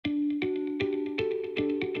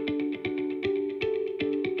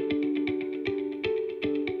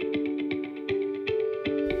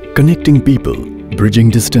Connecting people, bridging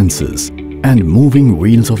distances, and moving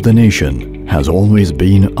wheels of the nation has always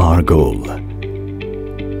been our goal.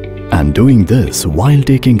 And doing this while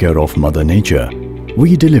taking care of Mother Nature,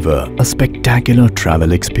 we deliver a spectacular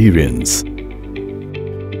travel experience.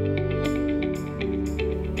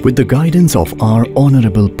 With the guidance of our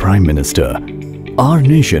Honorable Prime Minister, our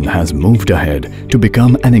nation has moved ahead to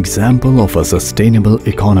become an example of a sustainable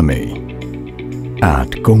economy. At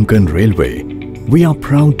Konkan Railway, we are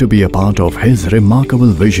proud to be a part of his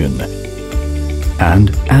remarkable vision and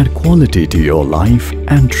add quality to your life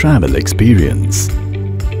and travel experience.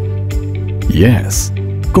 Yes,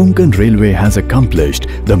 Konkan Railway has accomplished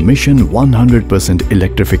the mission 100%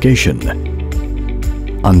 electrification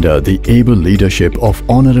under the able leadership of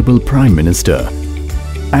Honorable Prime Minister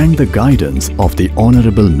and the guidance of the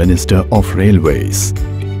Honorable Minister of Railways.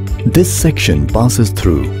 This section passes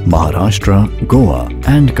through Maharashtra, Goa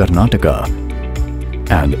and Karnataka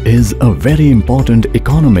and is a very important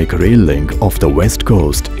economic rail link of the West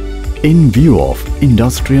Coast in view of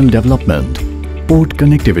industrial development, port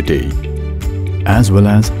connectivity, as well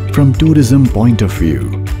as from tourism point of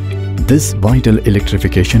view. This vital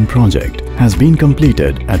electrification project has been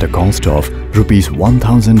completed at a cost of Rs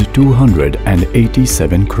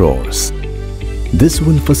 1,287 crores. This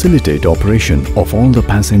will facilitate operation of all the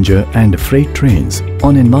passenger and freight trains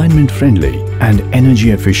on environment-friendly and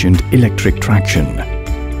energy-efficient electric traction.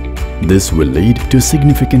 This will lead to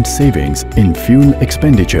significant savings in fuel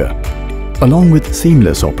expenditure, along with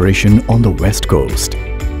seamless operation on the West Coast,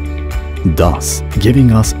 thus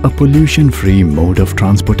giving us a pollution-free mode of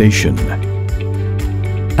transportation.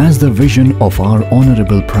 As the vision of our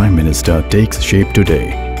Honorable Prime Minister takes shape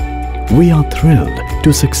today, we are thrilled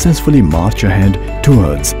to successfully march ahead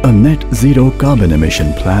towards a net zero carbon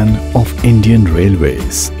emission plan of Indian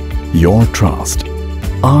Railways. Your trust,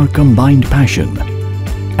 our combined passion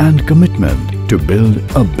and commitment to build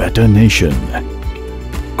a better nation.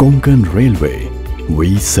 Konkan Railway,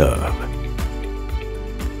 we serve.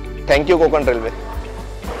 Thank you, Konkan Railway.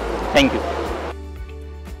 Thank you.